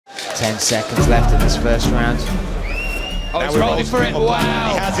10 seconds left in this first round. Oh, he's rolled for it. Wow.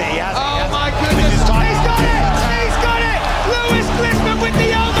 He has it, he has it. Oh, my goodness. He's got it. He's got it. Lewis Glismann with the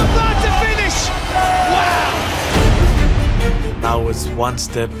Europas to finish. Wow. Now it's one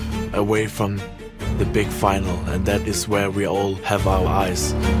step away from the big final, and that is where we all have our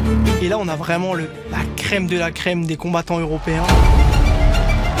eyes. Et là, on a vraiment la crème de la crème des combattants européens.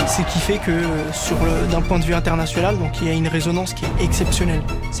 C'est qui fait que, d'un point de vue international, donc il y a une résonance qui est exceptionnelle.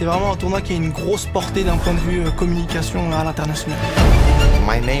 C'est vraiment un tournoi qui a une grosse portée d'un point de vue communication à l'international.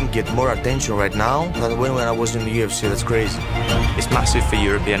 My name gets more attention right now than when I was in the UFC. That's crazy. It's massive for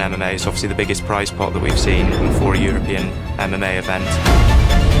European MMA. It's obviously the biggest prize pot that we've seen for a European MMA event.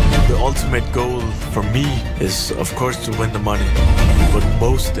 The ultimate goal for me is, of course, to win the money. But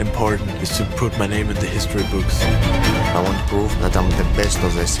most important is to put my name in the history books. I want to prove that I'm the best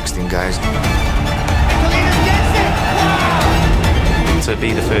of the 16 guys. To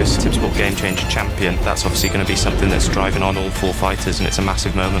be the first TIPSPORT Game Changer champion, that's obviously going to be something that's driving on all four fighters, and it's a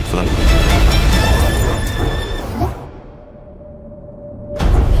massive moment for them.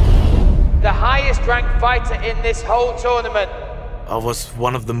 The highest ranked fighter in this whole tournament. I was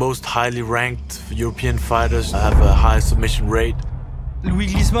one of the most highly ranked European fighters. I have a high submission rate.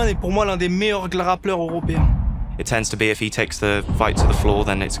 Glismann est pour moi l'un des meilleurs grappleurs européens. It tends to be if he takes the fight to the floor,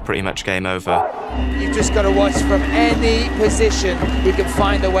 then it's pretty much game over. You've just got to watch from any position, he can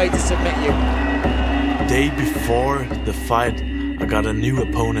find a way to submit you. Day before the fight, I got a new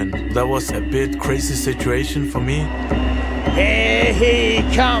opponent. That was a bit crazy situation for me. Here he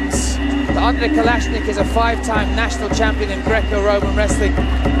comes. Andrei Kalashnik is a 5-time national champion in Greco-Roman wrestling.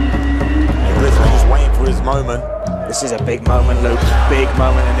 And Glismann is waiting for his moment. This is a big moment, Luke. Big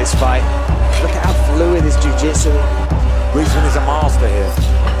moment in this fight. Look at how fluid his jiu-jitsu. Glismann is a master here.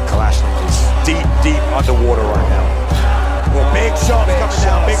 Kalashnik is deep, deep underwater right now. Well, big shots coming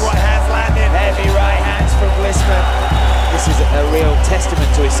down, big right hands landing. Heavy right hands from Glismann. This is a real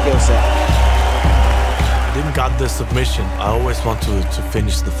testament to his skill set. I didn't got the submission. I always want to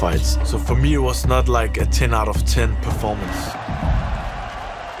finish the fights. So for me, it was not like a 10 out of 10 performance.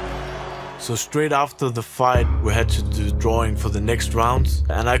 So straight after the fight, we had to do drawing for the next rounds.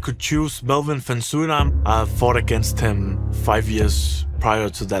 And I could choose Melvin van Suriname. I fought against him 5 years prior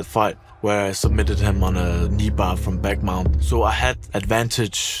to that fight, where I submitted him on a knee bar from back mount. So I had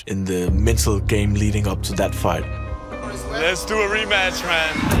advantage in the mental game leading up to that fight. Let's do a rematch,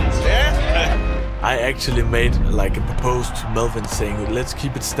 man. Yeah? I actually made like a proposal to Melvin saying, let's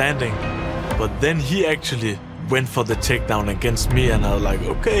keep it standing. But then he actually went for the takedown against me, and I was like,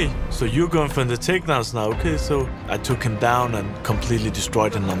 okay, so you're going for the takedowns now, okay? So I took him down and completely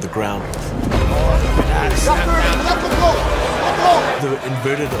destroyed him on the ground. The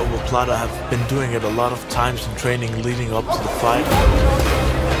inverted omoplata, I have been doing it a lot of times in training leading up to the fight.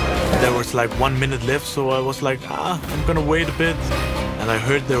 There was like 1 minute left, so I was like, I'm gonna wait a bit. And I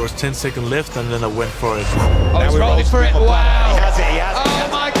heard there was 10 seconds left, and then I went for it. Oh, he's rolled for it. Wow. He has it, he has it. Oh,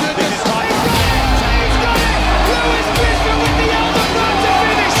 my goodness. He's got it. Lewis Glismann with the Europas to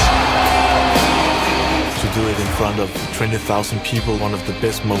finish. To do it in front of 20,000 people, one of the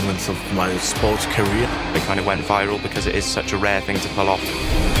best moments of my sports career. It kind of went viral because it is such a rare thing to pull off.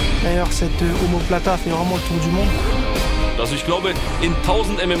 D'ailleurs, cette omoplata fait vraiment le tour du monde. Also ich glaube, in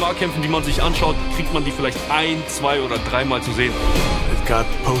 1000 MMA-Kämpfen, die man sich anschaut, kriegt man die vielleicht 1, 2 oder 3 Mal zu sehen. It got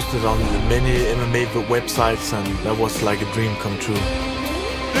posted on many MMA websites, and that was like a dream come true.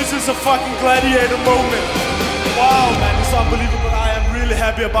 This is a fucking gladiator moment. Wow, man, it's unbelievable. I am really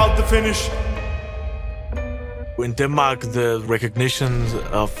happy about the finish. In Denmark, the recognition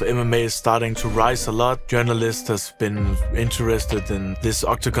of MMA is starting to rise a lot. Journalists have been interested in this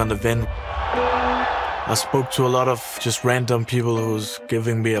Oktagon event. I spoke to a lot of just random people who's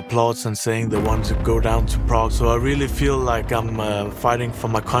giving me applause and saying they want to go down to Prague. So I really feel like I'm fighting for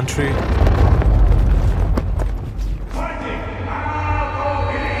my country.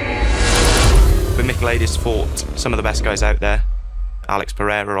 But Michailidis fought some of the best guys out there. Alex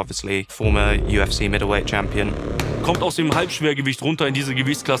Pereira, obviously, former UFC middleweight champion. Kommt aus dem Halbschwergewicht runter in diese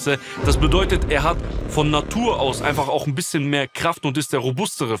Gewichtsklasse. Das bedeutet, er hat von Natur aus einfach auch ein bisschen mehr Kraft und ist der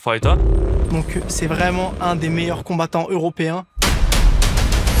robustere Fighter. Donc c'est vraiment un des meilleurs combattants européens.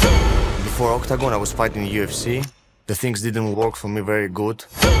 Before Oktagon, I was fighting UFC. The things didn't work for me very good.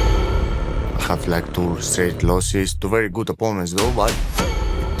 I have like 2 straight losses. 2 very good opponents though, but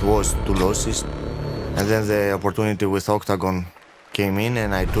it was 2 losses. And then the opportunity with Oktagon came in,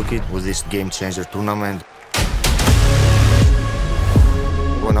 and I took it with this game changer tournament.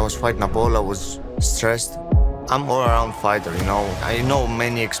 When I was fighting Apollo, I was stressed. I'm all around fighter, you know. I know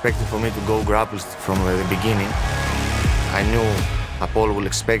many expected for me to go grapples from the beginning. I knew Apollo will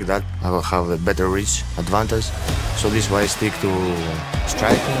expect that. I will have a better reach advantage. So this is why I stick to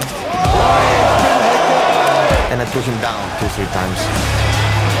striking. And I took him down 2-3 times.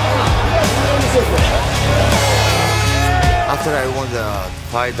 After I won the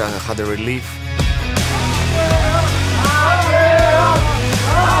fight, I had a relief.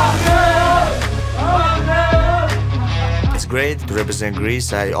 It's great to represent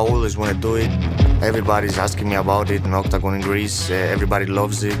Greece. I always want to do it. Everybody's asking me about it in Oktagon in Greece. Everybody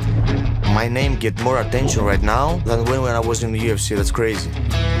loves it. My name gets more attention right now than when I was in the UFC. That's crazy.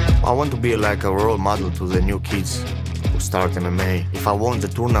 I want to be like a role model to the new kids who start MMA. If I won the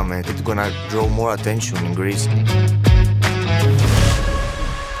tournament, it's gonna draw more attention in Greece.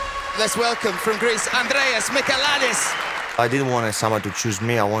 Let's welcome from Greece, Andreas, Michailidis. I didn't want someone to choose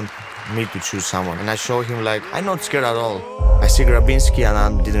me. I want me to choose someone. And I showed him like, I'm not scared at all. I see Grabinski and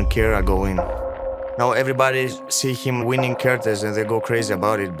I didn't care, I go in. Now everybody see him winning Curtis and they go crazy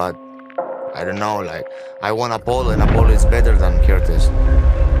about it, but I don't know, like, I won Apollo and Apollo is better than Curtis.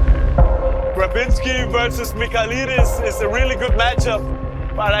 Grabinski versus Michailidis is a really good matchup,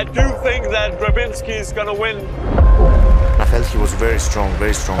 but I do think that Grabinski is gonna win. I felt he was very strong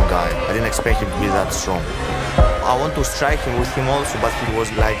guy. I didn't expect him to be that strong. I want to strike him with him also, but he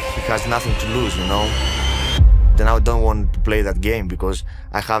was like, he has nothing to lose, you know? Then I don't want to play that game because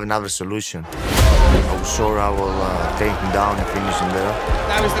I have another solution. I'm sure I will take him down and finish him there.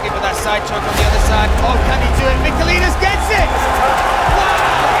 Now he's looking for that side choke on the other side. Oh, can he do it? Michailidis gets it!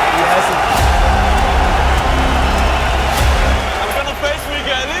 Wow! Yes. I'm gonna face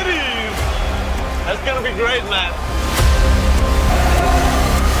Michailidis. That's gonna be great, man.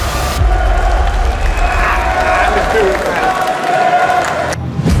 Let's do it, man.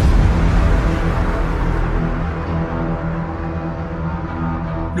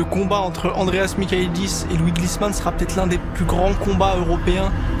 Le combat entre Andreas Michailidis et Glismann sera peut-être l'un des plus grands combats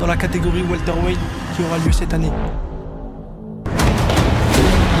européens dans la catégorie welterweight qui aura lieu cette année.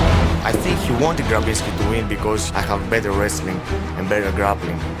 I think he wanted Grabinski to win because I have better wrestling and better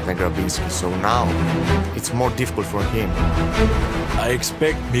grappling than Grabinski. So now it's more difficult for him. I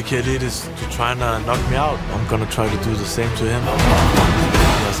expect Michailidis to try and knock me out. I'm gonna try to do the same to him.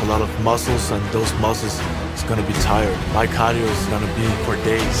 He has a lot of muscles and those muscles is gonna be tired. My cardio is gonna be for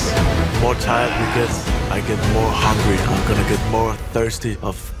days. The more tired we get, I get more hungry. I'm gonna get more thirsty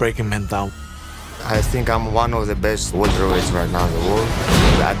of breaking him down. I think I'm one of the best welterweights right now in the world.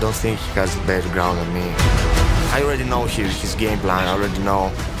 I don't think he has better ground than me. I already know his game plan. I already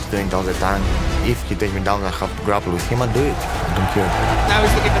know he's doing it all the time. If he takes me down, I have to grapple with him and do it. I don't care. Now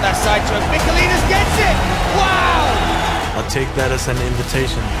he's looking for that side choke. Michailidis gets it! Wow! I'll take that as an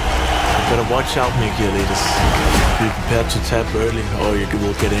invitation. You better watch out, Michailidis. Be prepared to tap early or you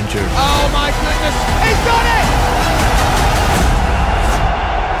will get injured. Oh my goodness! He's got it!